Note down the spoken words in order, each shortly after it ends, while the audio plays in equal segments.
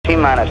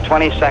T-minus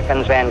 20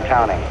 seconds and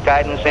counting.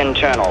 Guidance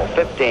internal.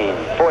 15,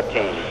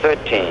 14,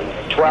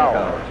 13,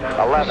 12,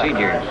 11,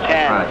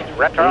 10,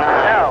 Retro,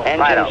 9. go.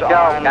 Engines Go.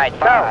 on. Guide,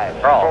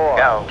 5, go. Roll, 4,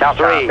 go.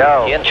 Teltron, 3,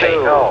 go. 2, GNC,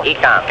 go.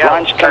 Econ, go.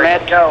 Launch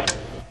commit. Go.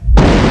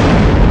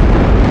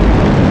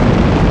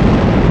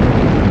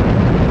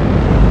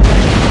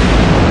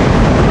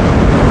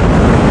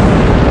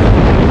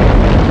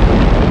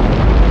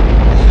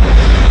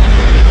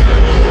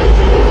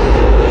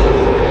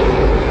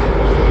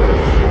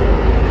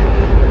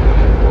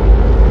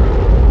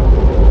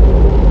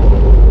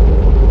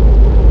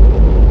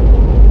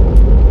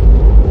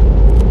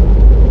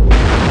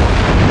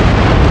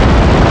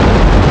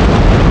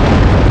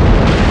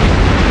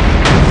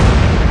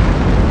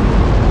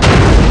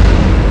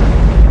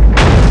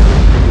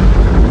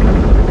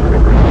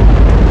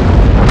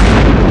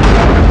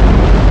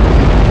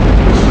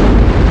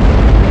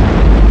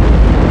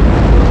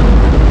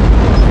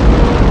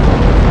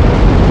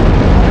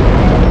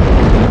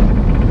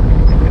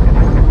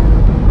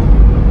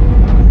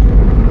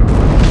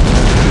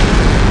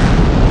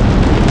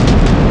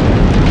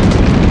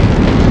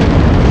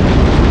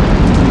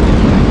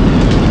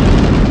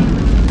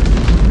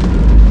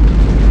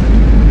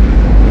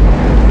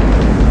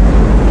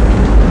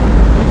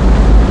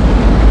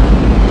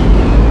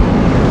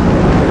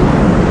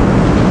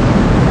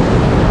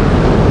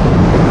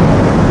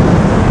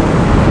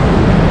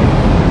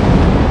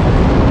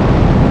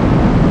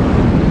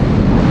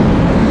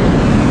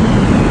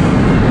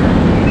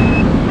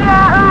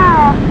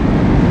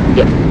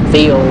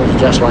 Feels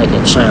just like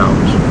it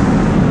sounds.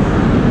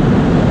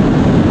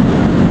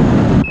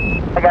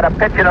 I got a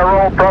pitch and a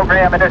roll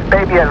program and this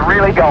baby is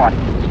really going.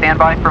 Stand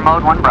by for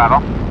mode 1 Bravo.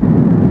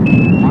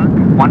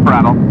 1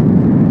 Bravo.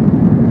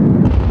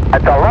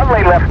 That's a lovely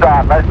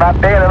liftoff. That's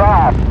not bad at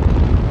all.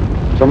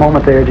 It's a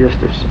moment there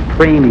just of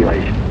supreme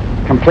elation,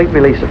 complete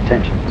release of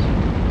tensions.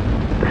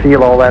 To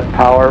feel all that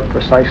power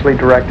precisely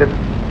directed,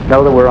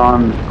 know that we're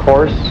on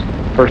course,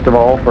 first of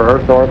all, for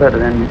Earth orbit,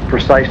 and then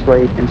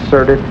precisely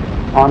inserted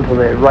onto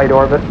the right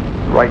orbit,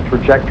 right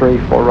trajectory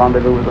for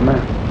rendezvous with the moon.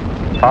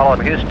 Apollo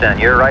Houston,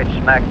 you're right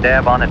smack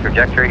dab on the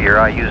trajectory. Your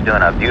IU's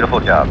doing a beautiful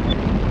job.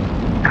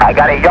 I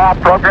got a yaw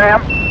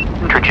program.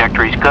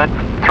 Trajectory's good.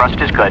 Thrust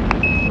is good.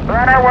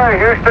 Right away,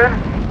 Houston.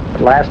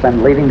 At last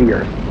I'm leaving the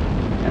Earth,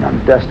 and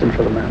I'm destined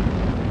for the moon.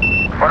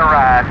 What a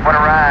ride, what a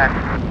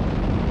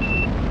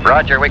ride.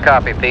 Roger, we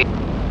copy, Pete.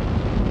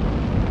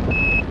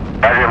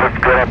 Roger, looks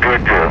good up here,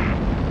 too.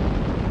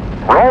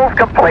 Roll's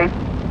complete.